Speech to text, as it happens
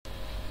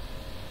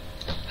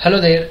Hello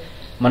there,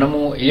 మనము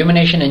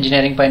illumination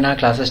engineering పైన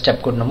classes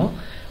చెప్పుకుంటున్నాము.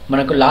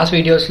 మనకు లాస్ట్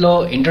వీడియోస్లో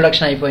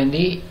ఇంట్రొడక్షన్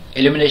అయిపోయింది.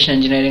 ఇల్యూమినేషన్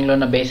ఇంజనీరింగ్లో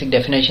ఉన్న బేసిక్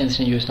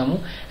డెఫినేషన్స్ని చూస్తాము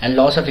and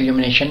loss of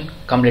illumination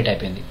complete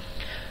అయిపోయింది.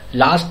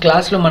 లాస్ట్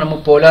క్లాస్లో మనము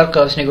పోలార్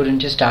కర్వ్స్ని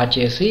గురించి స్టార్ట్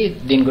చేసి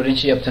దీని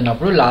గురించి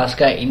చెప్తున్నప్పుడు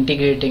లాస్ట్గా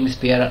ఇంటిగ్రేటింగ్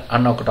స్పియర్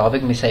అన్న ఒక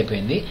టాపిక్ మిస్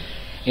అయిపోయింది.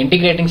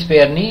 ఇంటిగ్రేటింగ్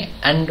స్పియర్ని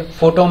అండ్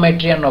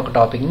ఫోటోమెట్రీ అన్న ఒక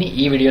టాపిక్ని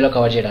ఈ వీడియోలో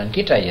కవర్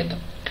చేయడానికి ట్రై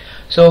చేద్దాం.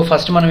 సో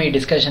ఫస్ట్ మనం ఈ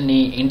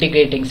డిస్కషన్ని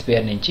ఇంటిగ్రేటింగ్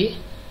స్పియర్ నుంచి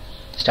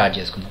స్టార్ట్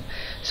చేసుకుందాం.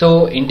 సో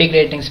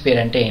ఇంటిగ్రేటింగ్ స్పియర్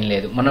అంటే ఏం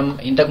లేదు, మనం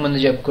ఇంతకుముందు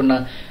చెప్పుకున్న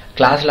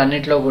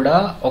క్లాసులన్నింటిలో కూడా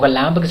ఒక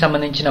ల్యాంప్కి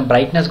సంబంధించిన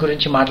బ్రైట్నెస్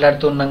గురించి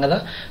మాట్లాడుతున్నాం కదా.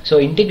 సో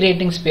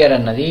ఇంటిగ్రేటింగ్ స్పియర్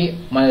అన్నది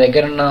మన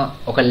దగ్గర ఉన్న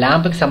ఒక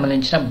ల్యాంప్కి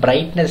సంబంధించిన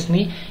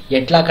బ్రైట్నెస్ని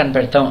ఎట్లా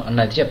కనిపెడతాం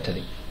అన్నది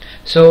చెప్తుంది.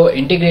 సో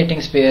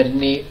ఇంటిగ్రేటింగ్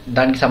స్పియర్ని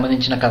దానికి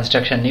సంబంధించిన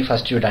కన్స్ట్రక్షన్ని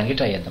ఫస్ట్ చూడడానికి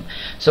ట్రై చేద్దాం.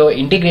 సో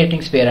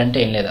ఇంటిగ్రేటింగ్ స్పియర్ అంటే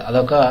ఏం లేదు,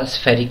 అదొక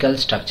స్ఫెరికల్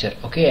స్ట్రక్చర్.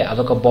 ఓకే,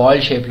 అదొక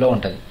బాల్ షేప్లో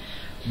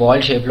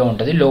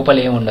ఉంటుంది, లోపల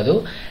ఏమి ఉండదు.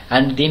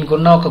 అండ్ దీనికి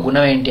ఉన్న ఒక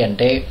గుణం ఏంటి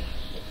అంటే,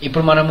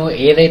 ఇప్పుడు మనము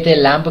ఏదైతే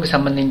ల్యాంప్కి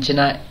సంబంధించిన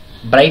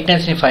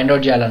బ్రైట్నెస్ని ఫైండ్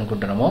అవుట్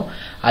చేయాలనుకుంటున్నామో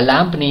ఆ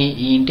ల్యాంప్ని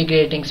ఈ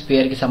ఇంటిగ్రేటింగ్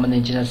స్పియర్కి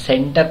సంబంధించిన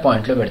సెంటర్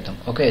పాయింట్లో పెడతాం.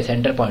 ఓకే,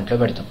 సెంటర్ పాయింట్లో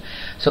పెడతాం.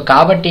 సో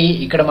కాబట్టి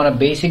ఇక్కడ మన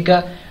బేసిక్గా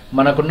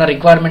మనకున్న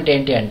రిక్వైర్మెంట్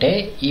ఏంటి అంటే,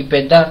 ఈ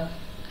పెద్ద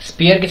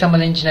స్పియర్కి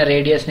సంబంధించిన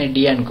రేడియస్ని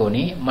డి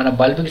అనుకొని మన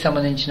బల్బ్కి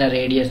సంబంధించిన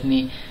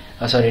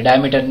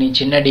డయామీటర్ని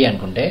చిన్న డి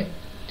అనుకుంటే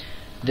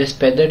దిస్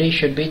పెద్ద డి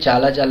షుడ్ బి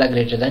చాలా చాలా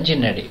గ్రేటర్ దాన్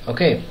చిన్న D.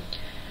 Okay,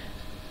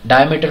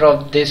 diameter of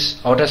this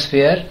outer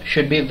sphere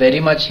should be very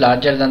much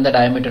larger than the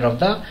diameter of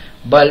the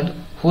bulb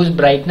whose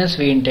brightness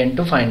we intend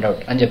to find out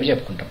అని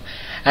చెప్పుకుంటాం.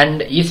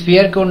 And ఈ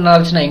స్పియర్కి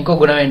ఉండాల్సిన ఇంకో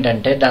గుణం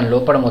ఏంటంటే, దాని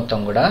లోపల మొత్తం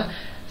కూడా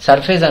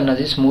సర్ఫేస్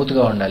అన్నది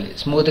స్మూత్గా ఉండాలి.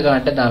 స్మూత్గా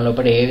అంటే దాని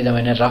లోపల ఏ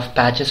విధమైన రఫ్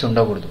ప్యాచెస్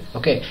ఉండకూడదు.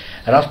 ఓకే,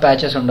 రఫ్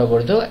ప్యాచెస్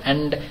ఉండకూడదు.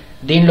 అండ్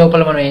దీని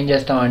లోపల మనం ఏం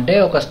చేస్తామంటే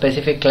ఒక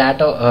specific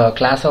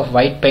class off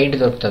white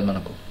paint దొరుకుతుంది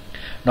మనకు.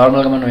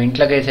 నార్మల్గా మనం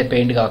ఇంట్లోకి వేసే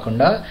పెయింట్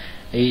కాకుండా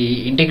ఈ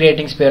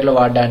ఇంటిగ్రేటింగ్ స్పియర్లో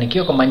వాడడానికి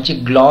ఒక మంచి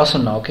గ్లాస్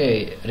ఉన్న, ఓకే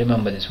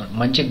రిమెంబర్ దిస్ వన్,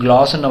 మంచి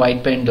గ్లాస్ ఉన్న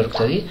వైట్ పెయింట్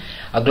దొరుకుతుంది.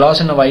 ఆ గ్లాస్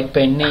ఉన్న వైట్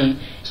పెయింట్ని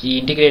ఈ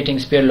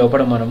ఇంటిగ్రేటింగ్ స్పియర్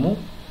లోపల మనము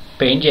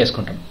పెయింట్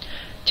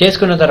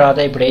చేసుకున్న తర్వాత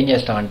ఇప్పుడు ఏం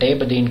చేస్తామంటే,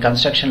 ఇప్పుడు దీని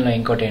కన్స్ట్రక్షన్లో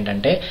ఇంకోటి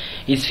ఏంటంటే,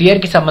 ఈ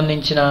స్పియర్కి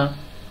సంబంధించిన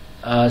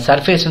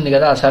సర్ఫేస్ ఉంది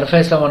కదా, ఆ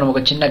సర్ఫేస్లో మనం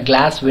ఒక చిన్న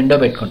గ్లాస్ విండో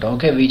పెట్టుకుంటాం.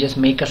 Okay, we just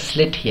make a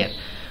slit here.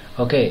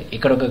 Okay,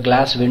 ఇక్కడ ఒక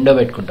గ్లాస్ విండో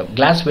పెట్టుకుంటాం.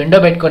 గ్లాస్ విండో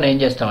పెట్టుకొని ఏం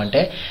చేస్తామంటే,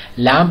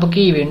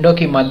 ల్యాంప్కి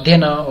విండోకి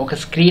మధ్యన ఒక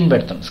స్క్రీన్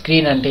పెడతాం.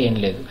 స్క్రీన్ అంటే ఏం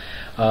లేదు,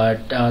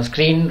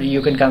 screen you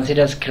can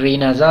consider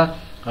screen as a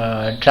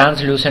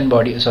translucent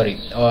body,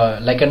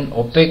 like an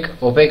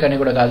opaque అని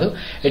కూడా కాదు,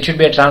 it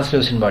should be a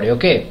translucent body.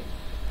 Okay,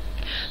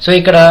 so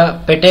ఇక్కడ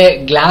పెట్టే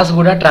గ్లాస్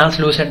కూడా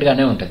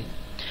ట్రాన్స్లూసెంట్గానే ఉంటుంది.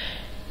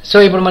 సో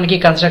ఇప్పుడు మనకి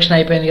కన్స్ట్రక్షన్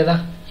అయిపోయింది కదా.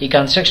 ఈ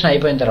కన్స్ట్రక్షన్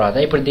అయిపోయిన తర్వాత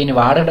ఇప్పుడు దీన్ని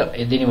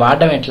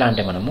వాడడం ఎట్లా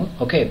అంటే మనము,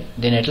 ఓకే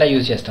దీన్ని ఎట్లా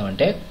యూజ్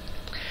చేస్తామంటే,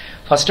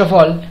 ఫస్ట్ ఆఫ్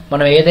ఆల్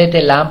మనం ఏదైతే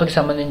ల్యాంప్కి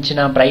సంబంధించిన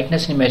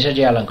బ్రైట్నెస్ని మెజర్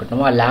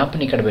చేయాలనుకుంటున్నామో ఆ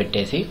ల్యాంప్ని ఇక్కడ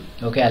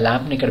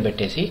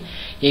పెట్టేసి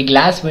ఈ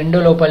గ్లాస్ విండో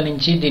లోపల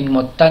నుంచి దీని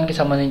మొత్తానికి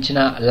సంబంధించిన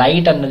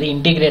లైట్ అన్నది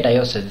ఇంటిగ్రేట్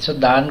అయ్యి వస్తుంది. సో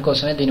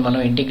దానికోసమే దీన్ని మనం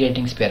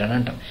ఇంటిగ్రేటింగ్ స్పియర్ అని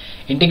అంటాం.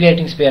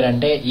 ఇంటిగ్రేటింగ్ స్పియర్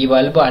అంటే ఈ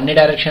బల్బ్ అన్ని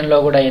డైరెక్షన్లో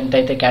కూడా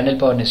ఎంతైతే క్యాండిల్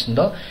పవర్ని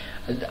ఇస్తుందో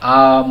ఆ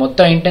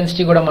మొత్తం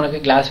ఇంటెన్సిటీ కూడా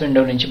మనకి గ్లాస్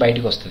విండో నుంచి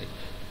బయటకు వస్తుంది.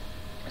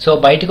 సో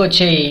బయటకు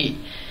వచ్చే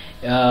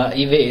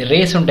ఇవి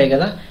రేస్ ఉంటాయి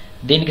కదా,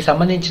 దీనికి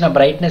సంబంధించిన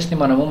బ్రైట్నెస్ని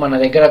మనము మన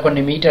దగ్గర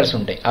కొన్ని మీటర్స్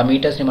ఉంటాయి, ఆ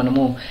మీటర్స్ని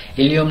మనము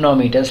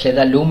ఇల్యూమినోమీటర్స్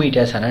లేదా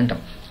లూమీటర్స్ అని అంటాం.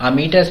 ఆ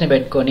మీటర్స్ని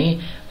పెట్టుకొని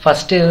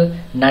ఫస్ట్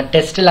నా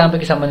టెస్ట్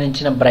ల్యాంప్కి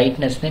సంబంధించిన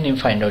బ్రైట్నెస్ని నేను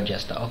ఫైండ్ అవుట్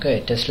చేస్తాను. ఓకే,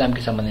 టెస్ట్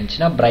ల్యాంప్కి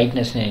సంబంధించిన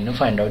బ్రైట్నెస్ని నేను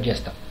ఫైండ్ అవుట్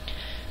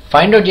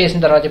చేసిన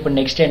తర్వాత ఇప్పుడు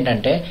నెక్స్ట్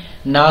ఏంటంటే,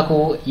 నాకు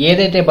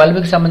ఏదైతే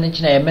బల్బ్కి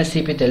సంబంధించిన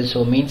ఎంఎస్సిపి తెలుసో,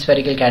 మీన్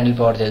స్ఫెరికల్ క్యాండిల్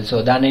పవర్ తెలుసో,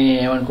 దాన్ని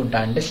నేను ఏమనుకుంటా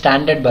అంటే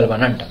స్టాండర్డ్ బల్బ్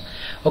అని అంటాం.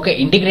 ఓకే,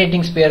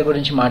 ఇంటిగ్రేటింగ్ స్పియర్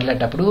గురించి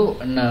మాట్లాడేటప్పుడు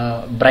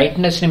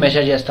బ్రైట్నెస్ని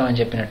మెజర్ చేస్తామని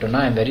చెప్పినట్టున్నా,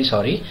 I'm very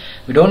sorry,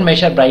 we don't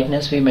measure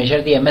brightness, we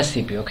measure the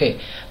ఎంఎస్సిపి. Okay,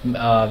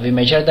 we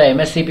measure the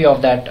ఎంఎస్సిపి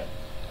of that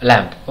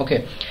lamp. Okay,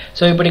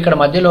 so ఇప్పుడు ఇక్కడ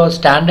మధ్యలో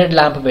స్టాండర్డ్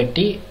ల్యాంప్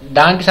పెట్టి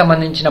దానికి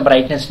సంబంధించిన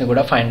బ్రైట్నెస్ని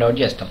కూడా ఫైండ్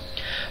అవుట్ చేస్తాం.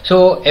 సో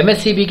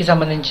ఎంఎస్సిపికి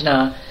సంబంధించిన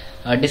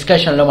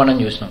డిస్కషన్లో మనం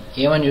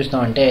ఏమని చూసినాం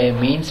అంటే,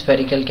 mean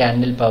స్ఫెరికల్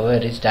candle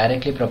power is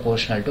directly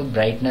proportional to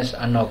brightness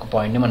అన్న ఒక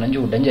పాయింట్ని మనం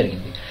చూడడం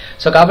జరిగింది.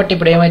 సో కాబట్టి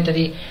ఇప్పుడు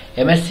ఏమవుతుంది,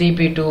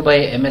 MSCP2 by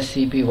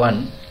MSCP1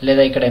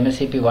 లేదా ఇక్కడ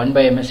MSCP1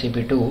 by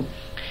MSCP2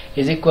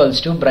 is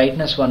equals to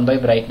brightness 1 by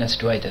brightness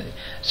 2 అవుతుంది.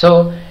 సో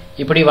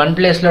ఇప్పుడు ఈ 1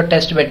 ప్లేస్లో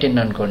టెస్ట్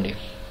పెట్టింది అనుకోండి,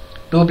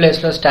 2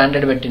 ప్లేస్లో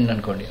స్టాండర్డ్ పెట్టింది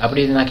అనుకోండి,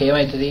 అప్పుడు ఇది నాకు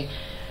ఏమవుతుంది,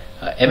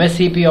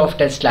 MSCP of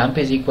test lamp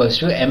is equals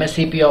to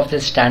MSCP of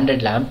this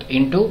standard lamp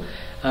into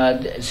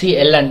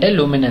CL అంటే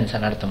లూమినెన్స్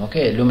అని అర్థం.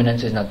 Okay,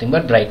 luminance is nothing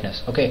but brightness.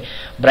 Okay,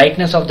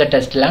 brightness of the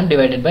test lamp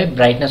divided by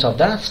brightness of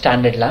the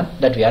standard lamp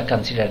that we are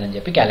considered అని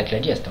చెప్పి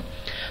calculate చేస్తాం.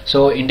 So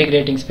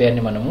integrating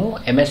స్పియర్ని మనము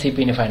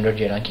MSCPని find out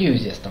చేయడానికి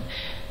use చేస్తాం.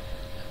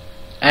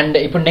 And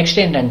ఇప్పుడు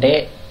నెక్స్ట్ ఏంటంటే,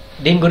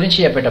 దీని గురించి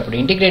చెప్పేటప్పుడు,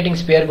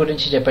 ఇంటిగ్రేటింగ్ స్పియర్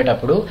గురించి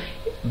చెప్పేటప్పుడు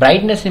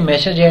బ్రైట్నెస్ని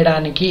మెజర్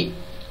చేయడానికి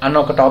అన్న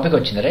ఒక టాపిక్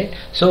వచ్చింది, రైట్?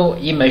 సో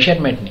ఈ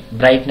మెజర్మెంట్ని,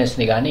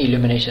 బ్రైట్నెస్ని కానీ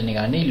ఇల్యూమినేషన్ని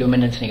కానీ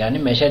లూమినెన్స్ని కానీ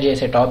మెజర్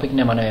చేసే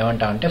టాపిక్ని మనం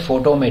ఏమంటాం అంటే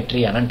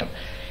ఫోటోమెట్రీ అని అంటాం.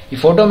 ఈ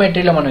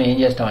ఫోటోమెట్రీలో మనం ఏం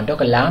చేస్తామంటే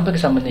ఒక ల్యాంప్కి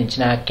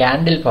సంబంధించిన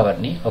క్యాండిల్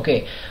పవర్ని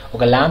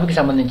ఒక ల్యాంప్కి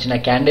సంబంధించిన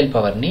క్యాండిల్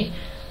పవర్ని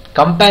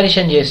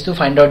కంపారిషన్ చేస్తూ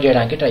ఫైండ్ అవుట్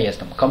చేయడానికి ట్రై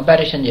చేస్తాం.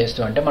 కంపారిషన్ చేస్తూ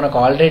అంటే మనకు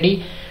ఆల్రెడీ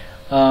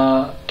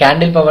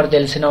క్యాండిల్ పవర్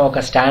తెలిసిన ఒక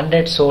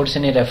స్టాండర్డ్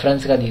సోర్స్ని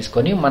రెఫరెన్స్గా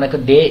తీసుకొని మనకు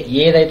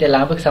ఏదైతే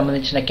ల్యాంప్కి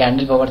సంబంధించిన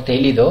క్యాండిల్ పవర్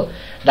తెలీదో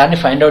దాన్ని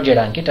ఫైండ్ అవుట్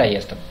చేయడానికి ట్రై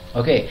చేస్తాం.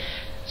 Okay,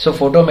 so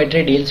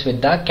photometry deals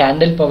with the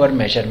candle power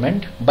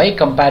measurement by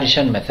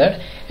comparison method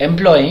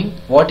employing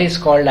what is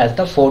called as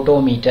the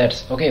ఫోటోమీటర్స్.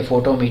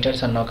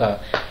 ఫోటోమీటర్స్ అన్న ఒక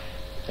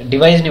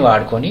డివైస్ని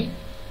వాడుకొని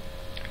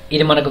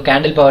ఇది మనకు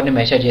క్యాండిల్ పవర్ని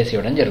మెజర్ చేసి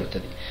ఇవ్వడం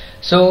జరుగుతుంది.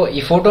 సో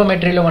ఈ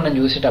ఫోటోమెట్రీలో మనం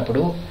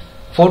చూసేటప్పుడు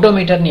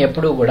ఫోటోమీటర్ని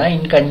ఎప్పుడు కూడా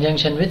in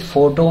conjunction with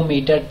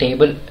photometer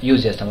table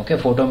use చేస్తాం.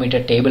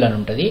 ఫోటోమీటర్ టేబుల్ అని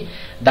ఉంటుంది,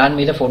 దాని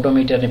మీద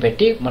ఫోటోమీటర్ని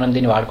పెట్టి మనం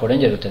దీన్ని వాడుకోవడం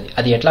జరుగుతుంది.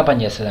 అది ఎట్లా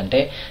పనిచేస్తుంది అంటే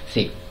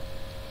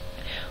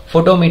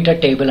ఫోటోమీటర్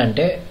టేబుల్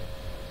అంటే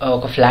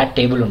ఒక ఫ్లాట్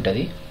టేబుల్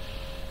ఉంటుంది.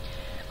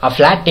 ఆ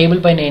ఫ్లాట్ టేబుల్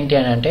పైన ఏంటి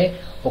అని అంటే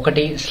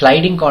ఒకటి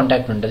స్లైడింగ్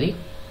కాంటాక్ట్ ఉంటుంది,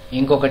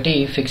 ఇంకొకటి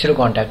ఫిక్స్డ్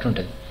కాంటాక్ట్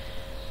ఉంటుంది.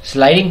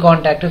 స్లైడింగ్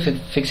కాంటాక్ట్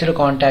ఫిక్స్డ్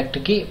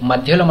కాంటాక్ట్కి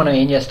మధ్యలో మనం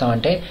ఏం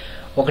చేస్తామంటే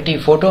ఒకటి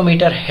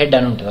ఫోటోమీటర్ హెడ్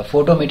అని ఉంటుంది.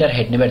 ఫోటోమీటర్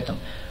హెడ్ని పెడతాం.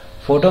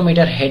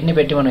 ఫోటోమీటర్ హెడ్ని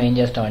పెట్టి మనం ఏం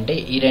చేస్తామంటే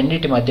ఈ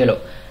రెండింటి మధ్యలో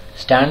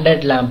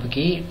స్టాండర్డ్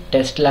ల్యాంప్కి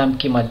టెస్ట్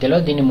ల్యాంప్కి మధ్యలో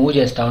దీన్ని మూవ్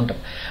చేస్తూ ఉంటాం.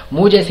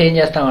 మూవ్ చేసి ఏం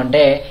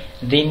చేస్తామంటే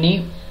దీన్ని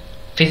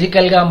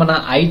ఫిజికల్గా మన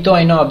ఐతో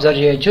అయినా అబ్జర్వ్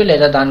చేయొచ్చు,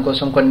 లేదా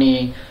దానికోసం కొన్ని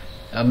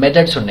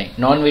మెథడ్స్ ఉన్నాయి,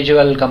 నాన్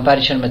విజువల్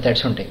కంపారిజన్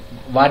మెథడ్స్ ఉంటాయి.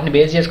 వాటిని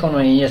బేస్ చేసుకొని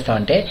మనం ఏం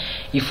చేస్తామంటే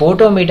ఈ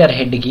ఫోటోమీటర్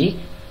హెడ్కి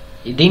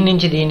దీని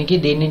నుంచి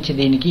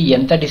దీనికి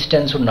ఎంత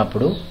డిస్టెన్స్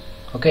ఉన్నప్పుడు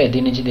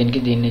దీని నుంచి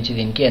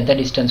దీనికి ఎంత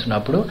డిస్టెన్స్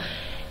ఉన్నప్పుడు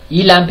ఈ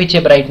ల్యాంప్ ఇచ్చే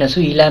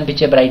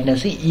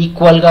బ్రైట్నెస్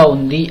ఈక్వల్గా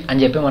ఉంది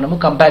అని చెప్పి మనము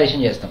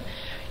కంపారిజన్ చేస్తాం.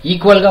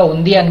 ఈక్వల్గా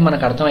ఉంది అని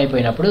మనకు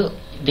అర్థమైపోయినప్పుడు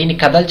దీన్ని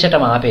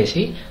కదల్చడం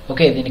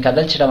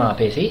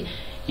ఆపేసి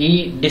ఈ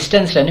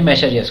డిస్టెన్స్లన్నీ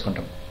మెషర్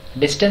చేసుకుంటాం.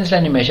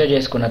 డిస్టెన్స్లన్నీ మెషర్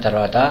చేసుకున్న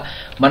తర్వాత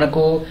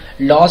మనకు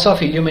లాస్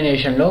ఆఫ్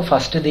ఇల్యూమినేషన్లో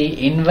ఫస్ట్ది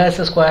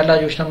ఇన్వర్స్ స్క్వేర్లా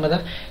చూసినాం కదా.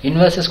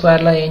 ఇన్వర్స్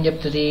స్క్వేర్లా ఏం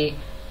చెప్తుంది?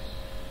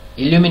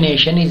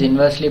 Illumination is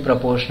inversely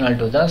proportional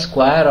to the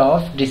square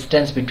of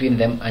distance between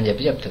them అని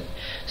చెప్తుంది.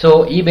 సో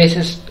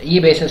ఈ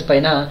బేసిస్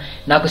పైన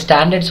నాకు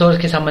స్టాండర్డ్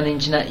సోర్స్కి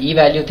సంబంధించిన ఈ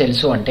వాల్యూ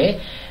తెలుసు అంటే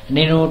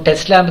నేను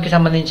టెస్ట్ ల్యాంప్కి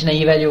సంబంధించిన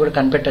ఈ వాల్యూ కూడా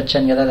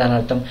కనిపెట్టొచ్చాను కదా. దాని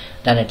అర్థం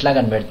దాన్ని ఎట్లా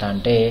కనిపెడతా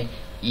అంటే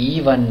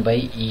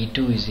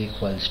E1/E2 is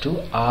equals to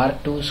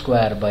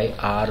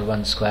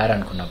R2²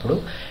 అనుకున్నప్పుడు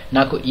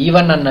నాకు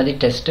E1 అన్నది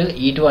టెస్ట్,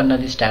 E2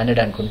 అన్నది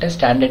స్టాండర్డ్ అనుకుంటే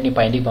స్టాండర్డ్ని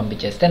పైకి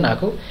పంపించేస్తే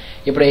నాకు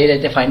ఇప్పుడు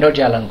ఏదైతే ఫైండ్ అవుట్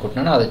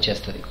చేయాలనుకుంటున్నానో అది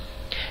వచ్చేస్తుంది.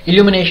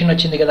 ఇల్యూమినేషన్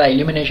వచ్చింది కదా.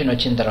 ఇల్యూమినేషన్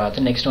వచ్చిన తర్వాత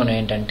నెక్స్ట్ మనం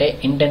ఏంటంటే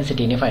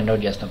ఇంటెన్సిటీని ఫైండ్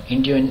అవుట్ చేస్తాం.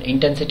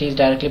 Intensity is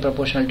directly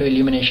proportional to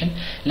illumination,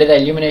 లేదా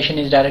illumination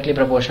is directly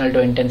proportional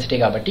to intensity.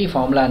 కాబట్టి ఈ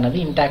ఫార్ములా అన్నది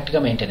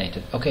ఇంటాక్ట్గా మెయింటైన్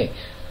అవుతుంది.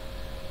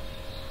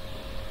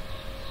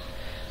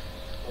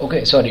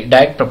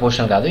 డైరెక్ట్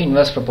ప్రపోర్షనల్ కాదు,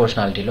 ఇన్వర్స్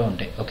ప్రపోర్షనాలిటీలో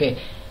ఉంటాయి.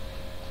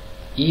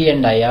 E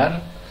and I are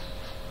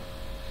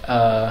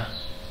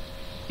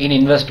in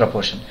inverse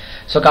proportion.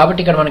 So కాబట్టి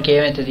ఇక్కడ మనకి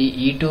ఏమవుతుంది?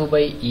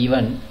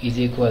 E2/E1 is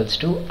equals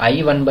to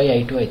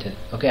I1/I2 అవుతుంది.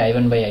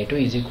 I1/I2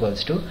 is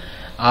equals to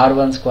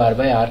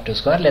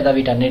R1²/R2², లేదా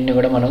వీటన్నిటిని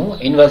కూడా మనము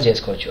ఇన్వర్స్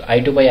చేసుకోవచ్చు.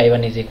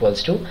 I2/I1 is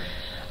equals to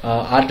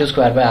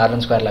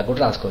R2²/R1² లాగా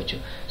కూడా రాసుకోవచ్చు.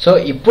 సో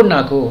ఇప్పుడు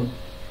నాకు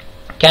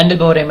క్యాండిల్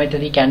పవర్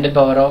ఏమవుతుంది? Candle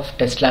power of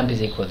test lamp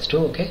is equals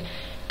to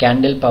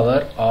candle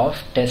power of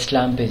test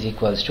lamp is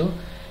equals to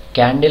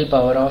candle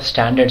power of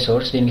standard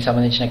source, దీనికి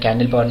సంబంధించిన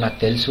క్యాండిల్ పవర్ నాకు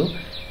తెలుసు,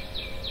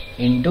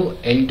 ఇంటూ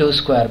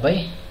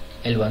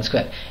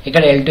L2²/L1².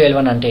 ఇక్కడ L2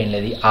 L1 అంటే ఏం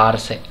లేదు,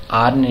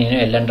 ఆర్ని నేను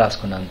L అని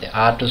రాసుకున్నాను అంతే.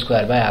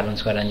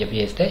 R2²/R1² అని చెప్పి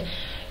చేస్తే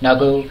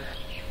నాకు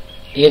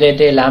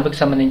ఏదైతే ల్యాంప్కి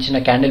సంబంధించిన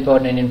క్యాండిల్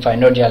పవర్ని నేను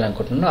ఫైండ్ అవుట్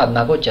చేయాలనుకుంటున్నానో అది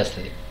నాకు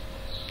వచ్చేస్తుంది.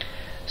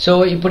 సో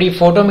ఇప్పుడు ఈ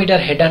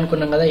ఫోటోమీటర్ హెడ్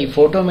అనుకున్నాం కదా. ఈ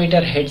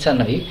ఫోటోమీటర్ హెడ్స్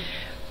అన్నవి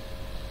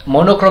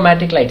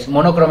మోనోక్రోమాటిక్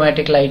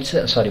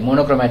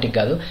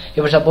కాదు.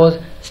 ఇప్పుడు సపోజ్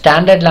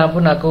స్టాండర్డ్ ల్యాంప్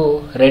నాకు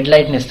రెడ్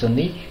లైట్ని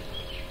ఇస్తుంది,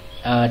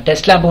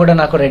 టెస్ట్ ల్యాంప్ కూడా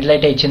నాకు రెడ్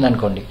లైట్ ఇచ్చింది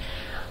అనుకోండి.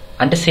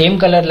 అంటే సేమ్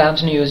కలర్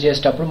ల్యాంప్స్ని యూజ్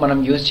చేసేటప్పుడు మనం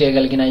యూజ్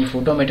చేయగలిగిన ఈ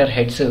ఫోటోమీటర్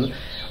హెడ్స్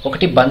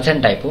ఒకటి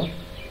బన్సన్ టైపు,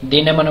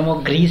 దీన్నే మనము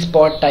గ్రీస్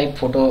స్పాట్ టైప్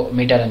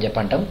ఫోటోమీటర్ అని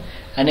చెప్పంటాం.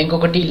 అండ్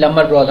ఇంకొకటి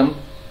లమ్మర్ బ్రాదం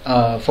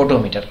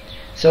ఫోటోమీటర్.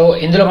 సో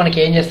ఇందులో మనకి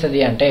ఏం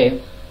చేస్తుంది అంటే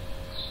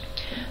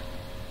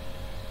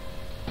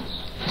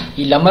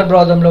ఈ లమ్మర్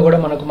బ్రాదంలో కూడా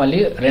మనకు మళ్ళీ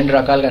రెండు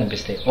రకాలుగా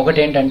అనిపిస్తాయి. ఒకటి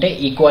ఏంటంటే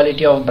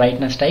ఈక్వాలిటీ ఆఫ్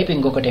బ్రైట్నెస్ టైప్,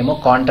 ఇంకొకటి ఏమో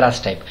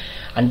కాంట్రాస్ట్ టైప్.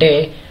 అంటే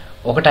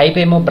ఒక టైప్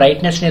ఏమో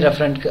బ్రైట్నెస్ని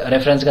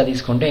రెఫరెన్స్గా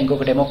తీసుకుంటే,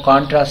 ఇంకొకటి ఏమో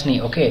కాంట్రాస్ట్ని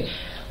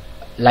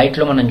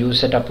లైట్లో మనం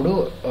చూసేటప్పుడు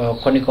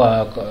కొన్ని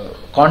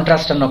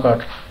కాంట్రాస్ట్ అన్న ఒక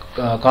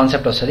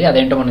కాన్సెప్ట్ వస్తుంది.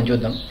 అదేంటో మనం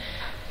చూద్దాం.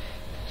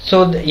 సో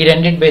ఈ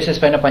రెండింటి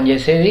బేసిస్ పైన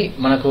పనిచేసేది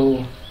మనకు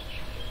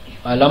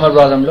లమ్మర్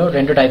బ్రాదంలో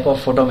రెండు టైప్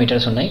ఆఫ్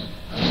ఫోటోమీటర్స్ ఉన్నాయి.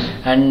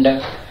 అండ్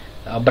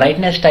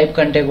బ్రైట్నెస్ టైప్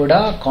కంటే కూడా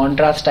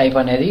కాంట్రాస్ట్ టైప్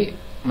అనేది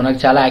మనకు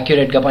చాలా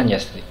యాక్యురేట్గా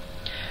పనిచేస్తుంది.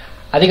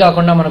 అది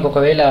కాకుండా మనకు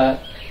ఒకవేళ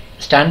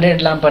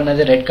స్టాండర్డ్ ల్యాంప్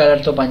అన్నది రెడ్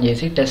కలర్తో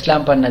పనిచేసి టెస్ట్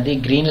ల్యాంప్ అన్నది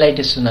గ్రీన్ లైట్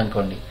ఇస్తుంది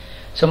అనుకోండి.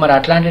 సో మరి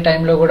అట్లాంటి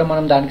టైంలో కూడా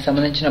మనం దానికి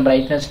సంబంధించిన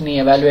బ్రైట్నెస్ని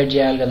ఎవాల్యుయేట్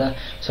చేయాలి కదా.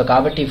 సో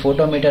కాబట్టి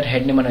ఫోటోమీటర్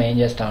హెడ్ని మనం ఏం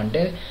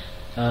చేస్తామంటే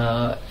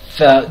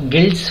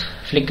గిల్డ్స్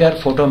ఫ్లికర్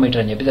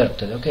ఫోటోమీటర్ అని చెప్పి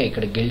దొరుకుతుంది. ఓకే,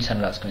 ఇక్కడ గిల్డ్స్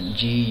అని రాసుకోండి,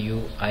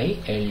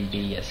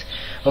 GUILDS.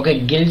 Okay,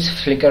 guilds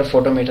flicker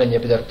photometer అని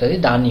చెప్పి దొరుకుతుంది,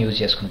 దాన్ని యూజ్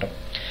చేసుకుంటాం.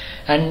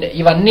 అండ్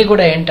ఇవన్నీ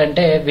కూడా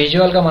ఏంటంటే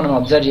విజువల్గా మనం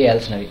అబ్జర్వ్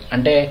చేయాల్సినవి.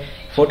 అంటే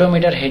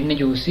ఫోటోమీటర్ హెడ్ని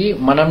చూసి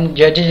మనం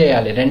జడ్జ్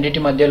చేయాలి,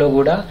 రెండింటి మధ్యలో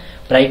కూడా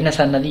బ్రైట్నెస్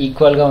అన్నది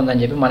ఈక్వల్గా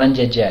ఉందని చెప్పి మనం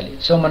జడ్జ్ చేయాలి.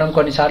 సో మనం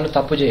కొన్నిసార్లు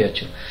తప్పు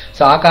చేయొచ్చు.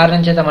 సో ఆ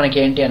కారణం చేత మనకి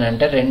ఏంటి అని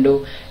అంటే 2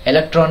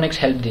 ఎలక్ట్రానిక్స్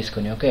హెల్ప్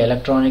తీసుకొని, ఓకే,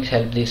 ఎలక్ట్రానిక్స్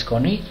హెల్ప్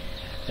తీసుకొని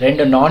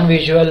 2 నాన్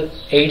విజువల్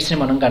ఎయిడ్స్ని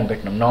మనం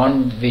కనిపెట్టినాం, నాన్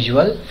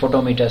విజువల్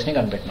ఫోటోమీటర్స్ని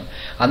కనిపెట్టినాం.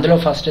 అందులో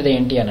ఫస్ట్ది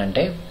ఏంటి అని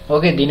అంటే,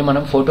 ఓకే, దీన్ని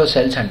మనం ఫోటో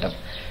సెల్స్ అంటాం.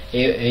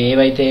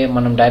 ఏవైతే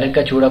మనం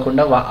డైరెక్ట్గా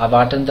చూడకుండా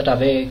వాటంతట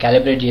అవే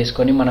క్యాలిబ్రేట్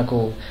చేసుకొని మనకు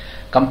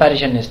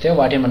కంపారిజన్ ఇస్తే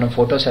వాటిని మనం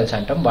ఫోటో సెల్స్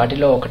అంటాం.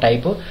 వాటిలో ఒక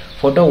టైపు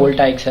ఫోటో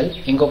వోల్టాయిక్ సెల్,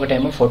 ఇంకొకటి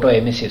ఏమో photo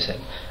emissive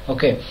cell.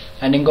 Okay,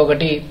 and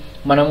ఇంకొకటి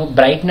మనము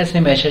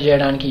బ్రైట్నెస్ని మెజర్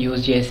చేయడానికి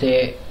యూజ్ చేసే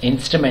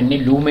ఇన్స్ట్రుమెంట్ని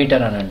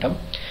లూమీటర్ అని అంటాం.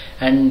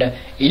 And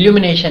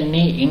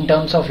ఇల్యూమినేషన్ని in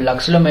terms of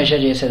లక్స్లో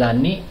measure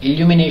చేసేదాన్ని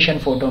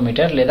ఇల్యూమినేషన్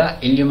ఫోటోమీటర్ లేదా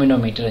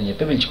ఇల్యూమినోమీటర్ అని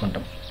చెప్పి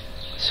పిలుచుకుంటాం.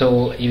 సో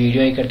ఈ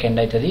వీడియో ఇక్కడికి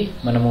ఎండ్ అవుతుంది.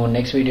 మనము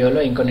నెక్స్ట్ వీడియోలో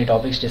ఇంకొన్ని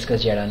టాపిక్స్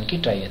డిస్కస్ చేయడానికి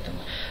ట్రై చేద్దాం.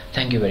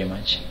 Thank you very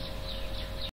much.